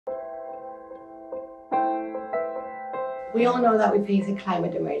We all know that we face a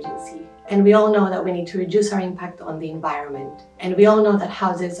climate emergency, and we all know that we need to reduce our impact on the environment, and we all know that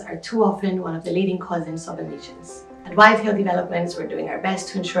houses are too often one of the leading causes of emissions. At Whitehill Developments, we're doing our best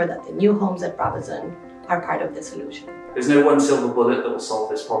to ensure that the new homes at Brabazon are part of the solution. There's no one silver bullet that will solve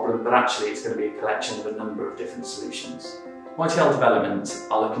this problem, but actually it's going to be a collection of a number of different solutions. Whitehill Developments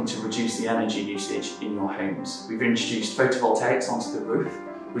are looking to reduce the energy usage in your homes. We've introduced photovoltaics onto the roof,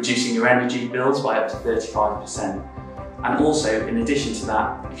 reducing your energy bills by up to 35%. And also, in addition to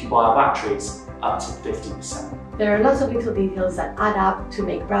that, if you buy our batteries, up to 50%. There are lots of little details that add up to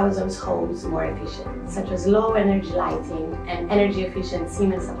make Brabazon's homes more efficient, such as low energy lighting and energy efficient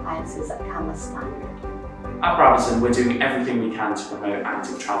Siemens appliances that come as standard. At Brabazon, we're doing everything we can to promote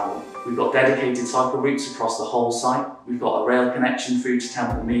active travel. We've got dedicated cycle routes across the whole site. We've got a rail connection through to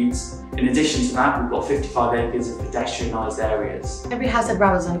Temple Meads. In addition to that, we've got 55 acres of pedestrianised areas. Every house at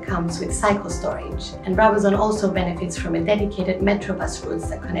Brabazon comes with cycle storage, and Brabazon also benefits from a dedicated Metrobus route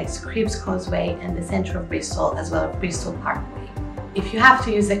that connects Cribs Causeway and the centre of Bristol, as well as Bristol Parkway. If you have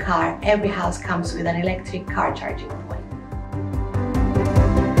to use a car, every house comes with an electric car charging point.